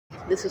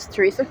This is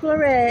Teresa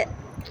Florette,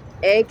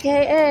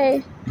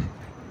 aka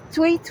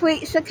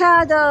Tweet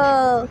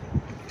Chicago.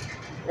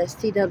 That's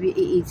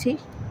TWEET.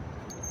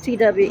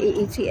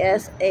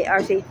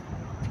 TWEETSART.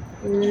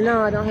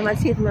 No, I don't have my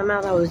teeth in my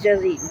mouth. I was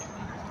just eating.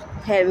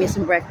 Having me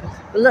some breakfast.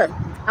 But look,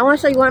 I want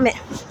to show you where I'm at.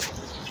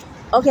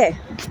 Okay,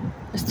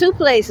 there's two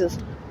places.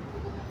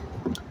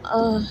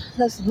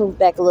 Let's move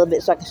back a little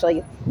bit so I can show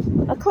you.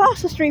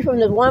 Across the street from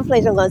the one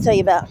place I'm going to tell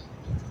you about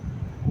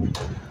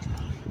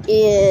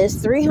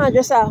is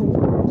 300 South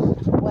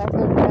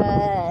Wacker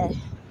Drive.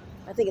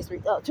 I think it's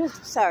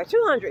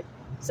 200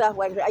 South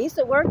Wacker Drive. I used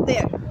to work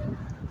there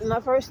in my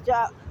first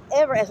job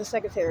ever as a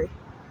secretary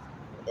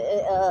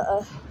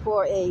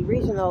for a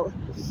regional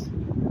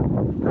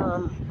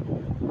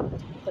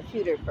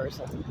computer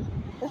person.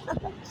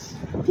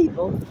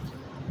 People.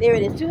 There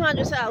it is,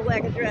 200 South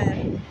Wacker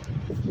Drive.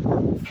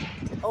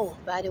 Oh,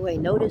 by the way,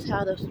 notice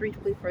how the street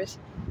sweepers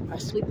are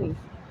sweeping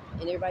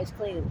and everybody's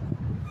cleaning.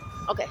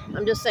 Okay,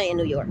 I'm just saying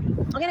New York.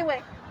 Okay,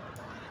 anyway,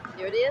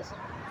 there it is.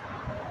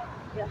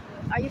 Yeah,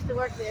 I used to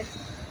work there.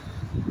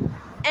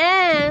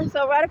 And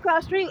so right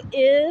across the street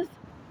is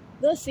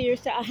the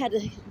Sears Tower. I had to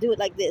do it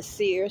like this,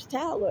 Sears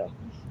Tower.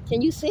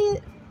 Can you see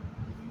it?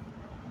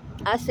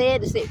 I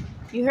said the Sears.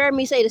 You heard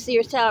me say the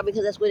Sears Tower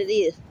because that's what it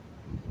is.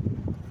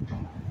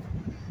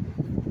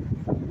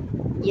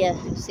 Yeah,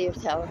 Sears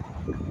Tower.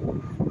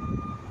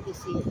 You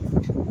see it.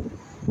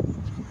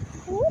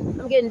 Ooh,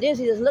 I'm getting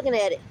dizzy just looking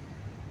at it.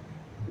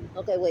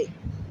 Okay, wait.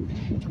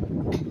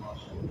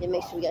 It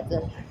makes sure we got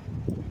the...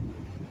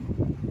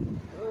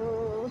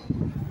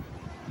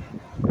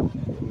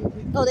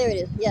 Oh, there it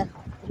is. Yeah,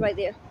 it's right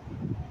there.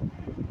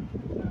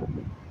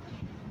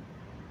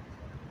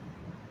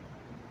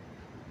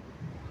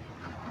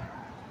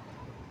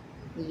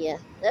 Yeah,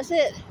 that's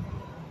it.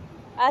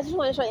 I just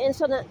want to show you. And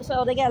so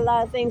they got a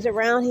lot of things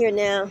around here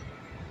now.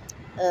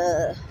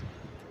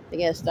 They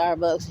got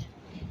Starbucks.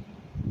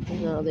 You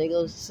know, there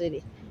goes the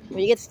city. When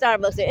you get to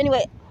Starbucks there.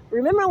 Anyway,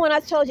 remember when I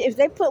told you if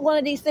they put one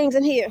of these things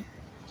in here,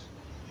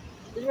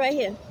 it's right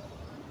here.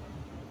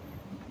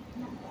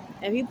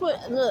 If you look,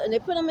 and they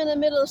put them in the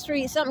middle of the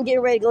street, something getting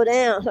ready to go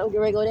down. Something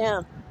getting ready to go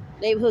down.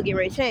 Neighborhood getting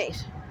ready to change.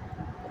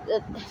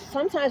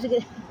 Sometimes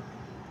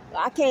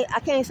I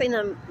can't say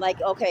nothing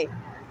like, okay,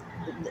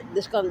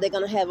 they're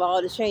gonna have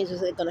all the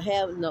changes they're gonna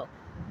have. No,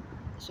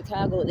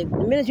 Chicago. The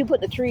minute you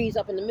put the trees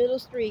up in the middle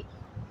of the street,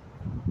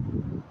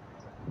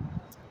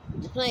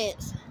 the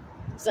plants,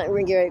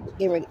 something getting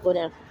ready to go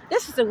down.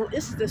 This is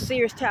the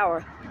Sears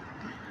Tower.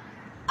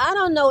 I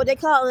don't know what they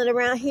call it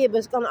around here, but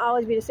it's gonna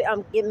always be the same.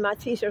 I'm getting my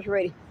t-shirts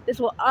ready. This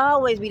will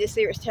always be the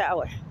Sears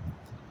Tower.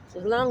 So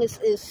as long as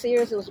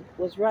Sears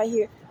was right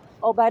here.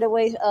 Oh, by the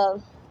way, I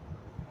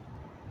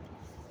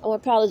want to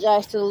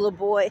apologize to the little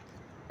boy.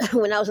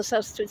 When I was a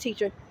substitute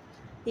teacher,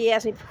 he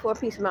asked me for a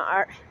piece of my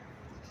art.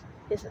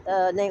 His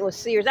name was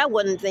Sears. I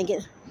wasn't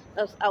thinking.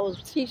 I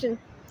was teaching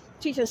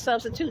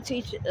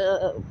substitute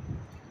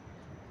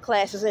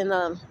classes in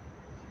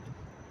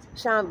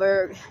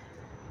Schaumburg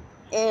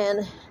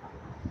or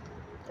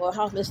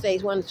Hoffman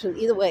Estates, one or two,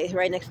 either way,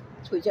 right next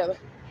to each other.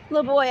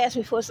 Little boy asked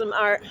me for some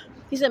art.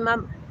 He said, I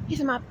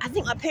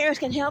think my parents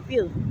can help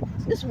you.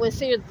 This is when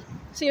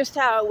Sears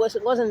Tower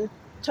wasn't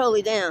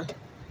totally down.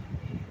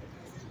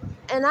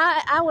 And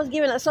I was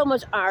giving out so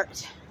much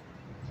art.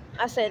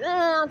 I said,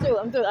 I'm through.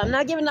 I'm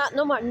not giving out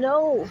no more.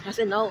 No. I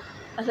said, no.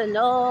 And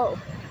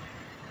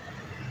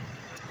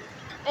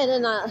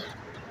then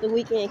the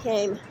weekend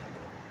came.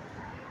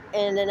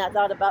 And then I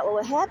thought about what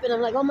would happen.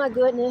 I'm like, oh my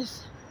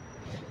goodness.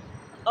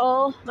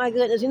 Oh my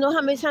goodness. You know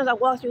how many times I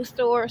walked through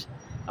stores?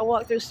 I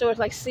walked through stores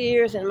like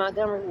Sears and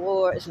Montgomery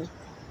Wards. And,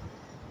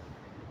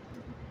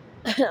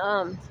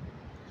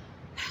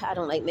 I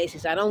don't like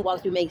Macy's. I don't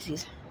walk through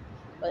Macy's.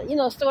 But, you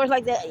know, stores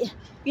like that.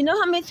 You know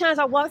how many times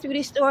I walk through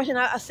these stores and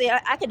I say,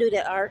 I can do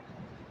that art.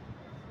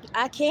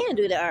 I can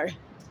do that art.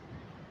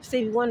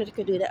 Stevie Wonder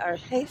could do that art.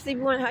 Hey, Stevie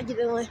Wonder, how you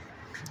doing?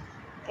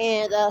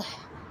 And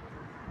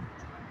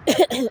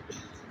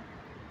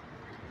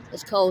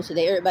it's cold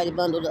today. Everybody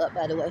bundled up,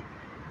 by the way,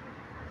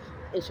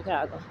 in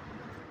Chicago.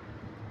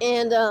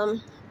 And I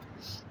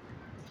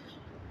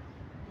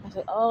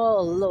said,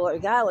 oh,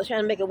 Lord, God was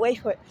trying to make a way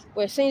for it,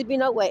 where it seems to be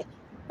no way.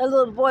 A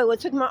little boy would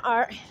took my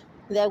art.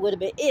 That would have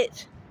been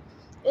it.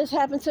 It's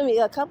happened to me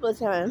a couple of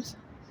times.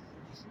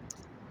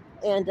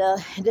 And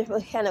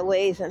different kind of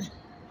ways. And,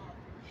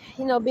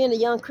 you know, being a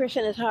young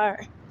Christian is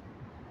hard.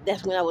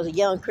 That's when I was a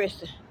young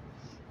Christian.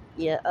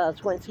 Yeah,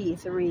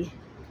 23,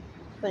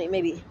 20,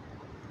 maybe,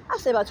 I'll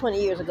say about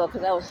 20 years ago,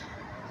 because I was,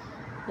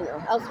 you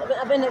know,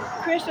 I've been a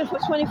Christian for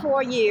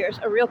 24 years,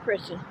 a real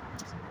Christian.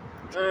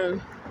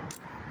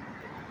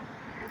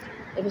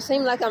 If it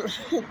seems like I'm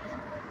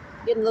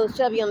getting a little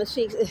chubby on the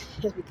cheeks, it's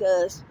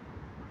because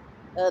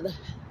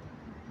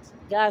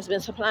God's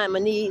been supplying my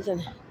needs,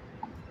 and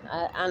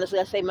honestly,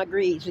 I say my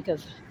greeds,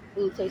 because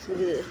food tastes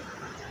good.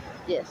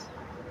 Yes.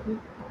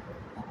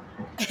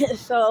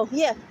 So,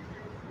 yeah.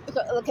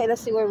 Okay,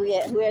 let's see where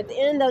we're at. We're at the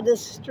end of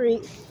this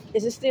street.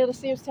 Is it still the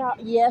Sears Tower?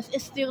 Yes,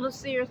 it's still the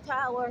Sears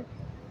Tower.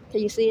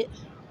 Can you see it?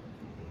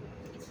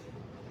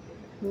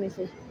 Let me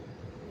see.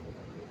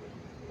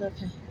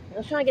 Okay. I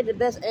was trying to get the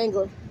best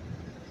angle.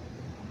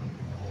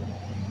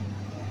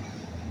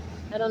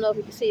 I don't know if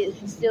you can see it.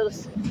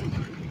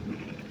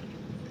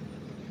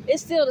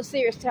 It's still the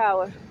Sears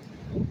Tower.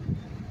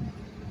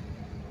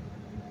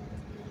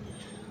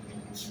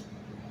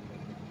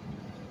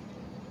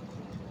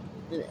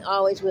 And it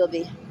always will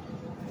be.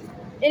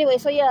 Anyway,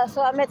 so yeah,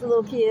 so I met the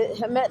little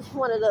kid. I met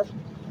one of the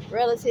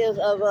relatives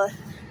of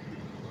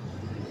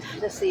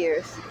the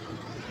Sears.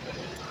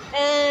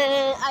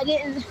 And I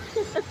didn't,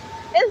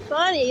 it's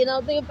funny, you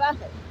know, think about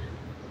it.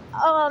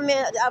 Oh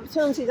man, the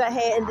opportunities I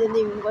had and didn't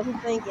even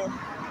wasn't thinking.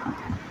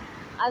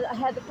 I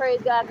had to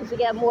praise God because we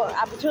got more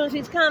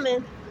opportunities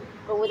coming.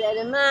 But with that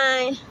in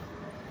mind,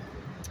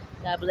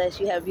 God bless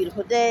you. Have a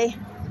beautiful day.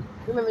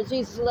 Remember,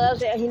 Jesus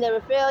loves you and He never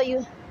failed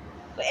you.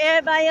 But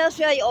everybody else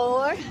fail you.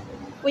 Or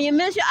when you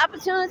miss your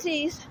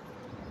opportunities,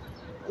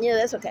 yeah,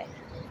 that's okay.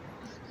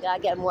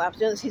 God got more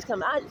opportunities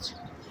coming out.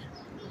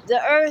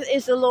 The earth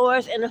is the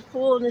Lord's and the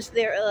fullness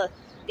thereof.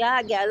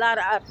 God got a lot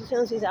of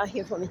opportunities out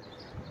here for me.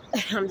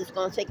 I'm just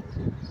going to take it.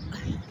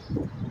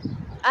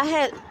 I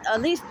had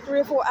at least 3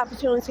 or 4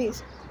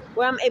 opportunities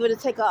where I'm able to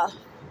take off.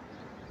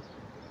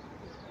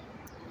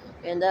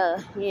 And,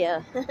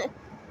 yeah.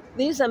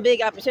 These are some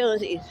big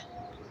opportunities.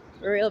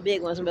 Real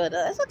big ones, but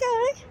it's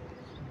okay.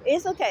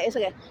 It's okay. It's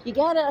okay. You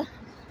gotta,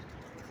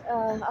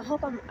 I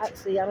hope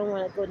actually, I don't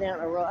want to go down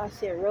a road. I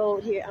see a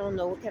road here. I don't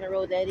know what kind of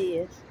road that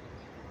is.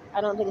 I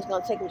don't think it's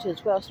going to take me to the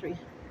 12th Street.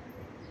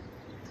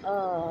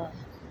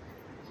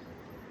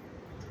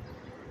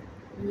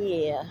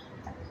 Yeah.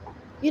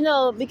 You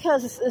know,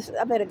 because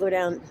I better go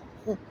down.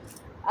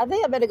 I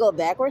think I better go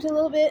backwards a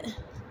little bit.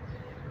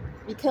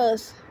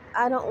 Because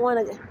I don't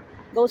want to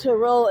go to a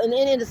road and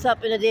then end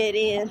up in a dead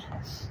end.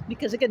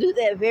 Because it could do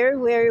that very,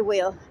 very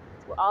well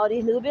with all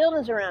these new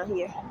buildings around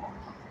here.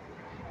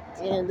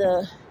 And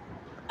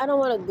I don't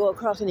want to go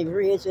across any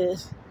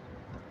bridges,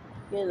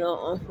 you know,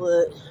 on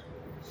foot.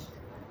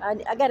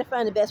 I got to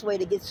find the best way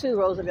to get to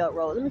Roosevelt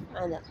Road. Let me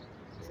find out.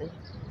 See.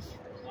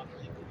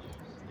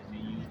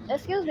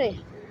 Excuse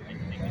me.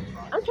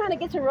 I'm trying to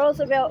get to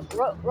Roosevelt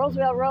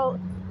Road.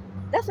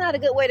 That's not a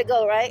good way to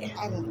go, right?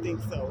 I don't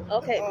think so.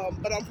 Okay.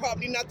 But I'm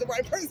probably not the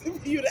right person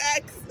for you to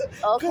ask.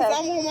 Okay. Because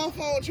I'm on my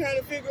phone trying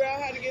to figure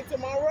out how to get to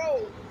my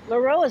road. My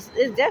road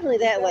is definitely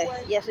that way.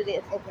 Yes, it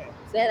is. Okay.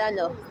 That I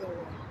know.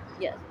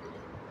 Yeah.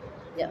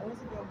 Yeah.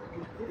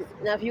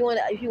 Now, if you want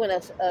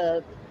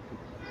to,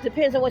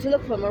 depends on what you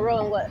look for. Monroe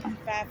and what?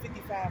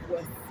 555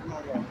 West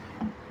Monroe.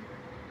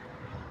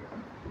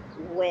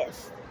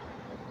 West.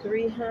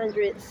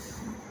 300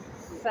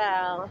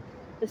 south.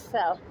 The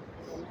south.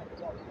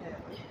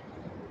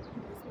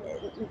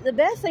 The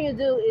best thing to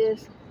do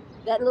is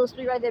that little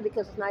street right there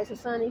because it's nice and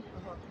sunny.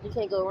 You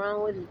can't go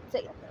wrong with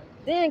it.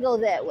 Then go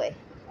that way.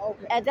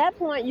 Okay. At that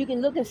point, you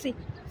can look and see.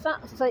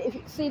 So if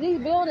you see these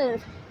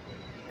buildings,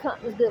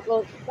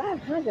 go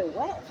 500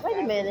 West. Wait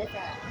a minute.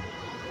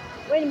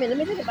 Let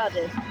me think about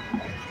this.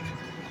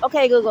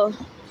 Okay, Google.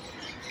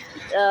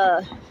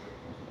 And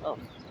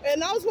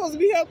I was supposed to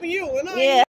be helping you. And I yeah.